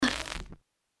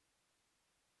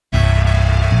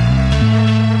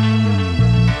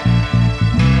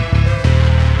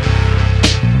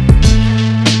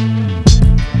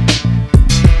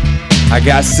I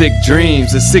got sick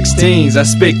dreams of 16s, I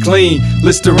spit clean,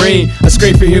 Listerine. I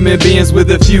scream for human beings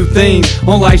with a few things.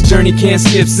 On life's journey can't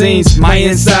skip scenes. My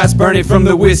insides burning from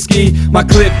the whiskey. My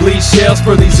clip bleeds shells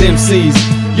for these MCs.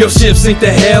 Your ship sink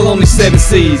to hell, only 7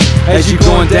 seas. As you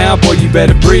going down, boy, you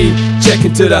better breathe. Check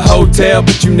into the hotel,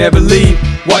 but you never leave.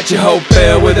 Watch your hope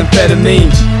fail with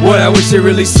amphetamine. What I wish they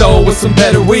really sold was some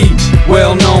better weed.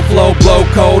 Well-known flow, blow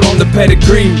cold on the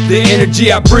pedigree. The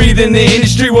energy I breathe in the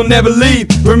industry will never leave.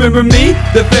 Remember me?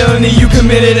 The felony you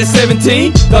committed at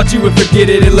 17? Thought you would forget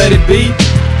it and let it be.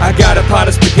 I got a pot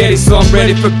of spaghetti, so I'm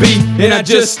ready for beef. And I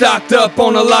just stocked up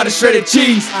on a lot of shredded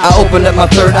cheese. I opened up my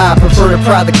third eye, prefer to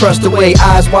pry the crust away.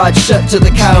 Eyes wide shut to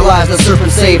the kind of lies the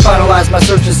serpent say. Finalize my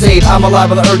search and save. I'm alive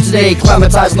on the earth today,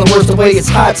 climatized in the worst of ways. It's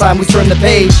high time we turn the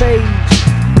page.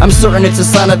 I'm certain it's a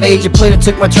sign of age. A player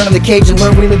took my turn in the cage and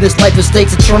learned we live this life of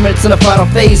stakes. A tournament, it's in the final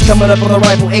phase. Coming up on the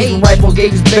rival age when rifle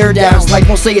gauges bear down. It's like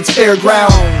won't say it's fair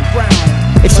ground.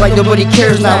 It's like nobody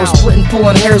cares now. We're splitting,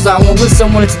 pulling hairs out. Won't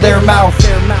listen when it's their mouth.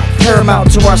 Paramount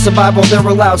to our survival, they're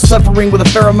allowed suffering with a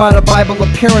fair amount of Bible.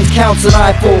 Appearance counts an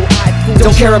eyeful.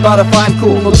 Don't care about if I'm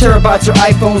cool. No terabytes or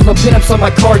iPhones, no pinups on my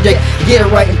card deck. Get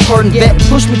it right and pardon bet.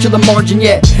 Push me to the margin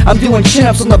yet. I'm doing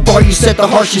chin-ups on the bar, you set the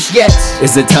harshest yet.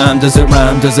 Is it time? Does it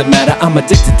rhyme? Does it matter? I'm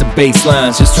addicted to bass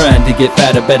lines, just trying to get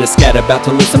fatter, better scatter. About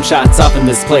to lose some shots off in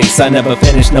this place. I never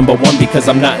finished number 1 because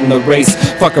I'm not in the race.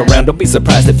 Fuck around, don't be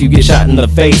surprised if you get shot in the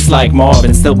face like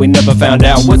Marvin. Still we never found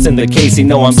out what's in the case. You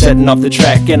know I'm setting off the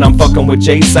track and I'm fucking with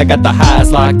Jace. I got the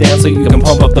highs locked down so you can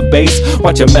pump up the bass.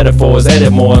 Watch your metaphors,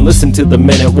 edit more, and listen to the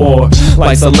minute war.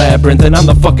 Life's a labyrinth and I'm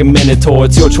the fucking minotaur.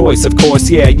 It's your choice, of course,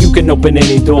 yeah, you can open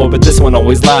any door, but this one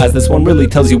always lies. This one really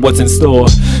tells you what's in store.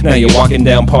 Now you're walking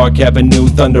down Park Avenue,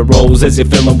 thunder rolls as you're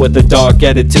feeling with a dark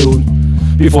attitude.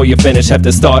 Before you finish, have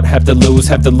to start, have to lose,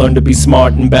 have to learn to be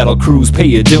smart and battle crews, pay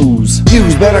your dues.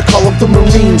 Use better call up the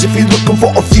Marines if you're looking for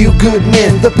a few good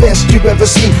men, the best you've ever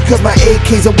seen. Cause my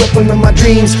AK's a weapon in my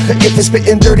dreams. If it's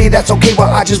spitting dirty, that's okay, while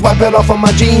I just wipe it off of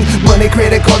my jeans. Money,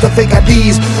 credit cards, and fake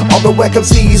IDs. All the whack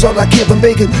MCs, all I give them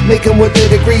bacon, making with their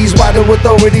degrees. Why do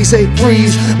authorities say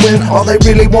freeze when all they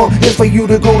really want is for you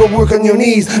to go to work on your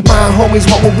knees? My homies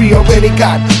want what we already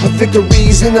got,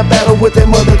 victories in the battle with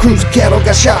them other crews. Cattle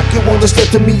got shot, you wanna step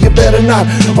to me, you better not,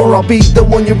 or I'll be the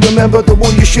one you remember, the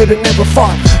one you should've never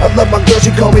fought. I love my girl, she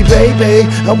call me baby,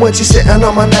 and when she's sitting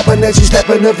on my lap and then she's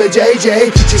stepping up for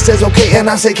JJ, she says okay and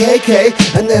I say KK,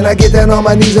 and then I get down on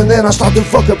my knees and then I start to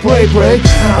fucking pray.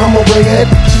 I'ma bring it,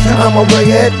 I'ma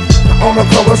bring it, on the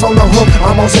chorus, on the hook,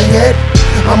 I'ma sing it,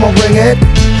 I'ma bring it,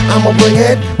 I'ma bring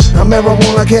it, I'm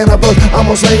marijuana cannabis,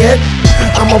 I'ma sing it,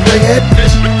 I'ma bring it,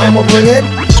 I'ma bring it,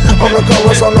 on the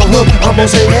chorus, on the hook, I'ma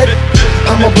sing it,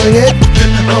 I'ma bring it,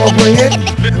 I'ma bring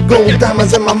it, gold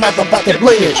diamonds in my mouth, I'm about to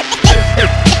bling it.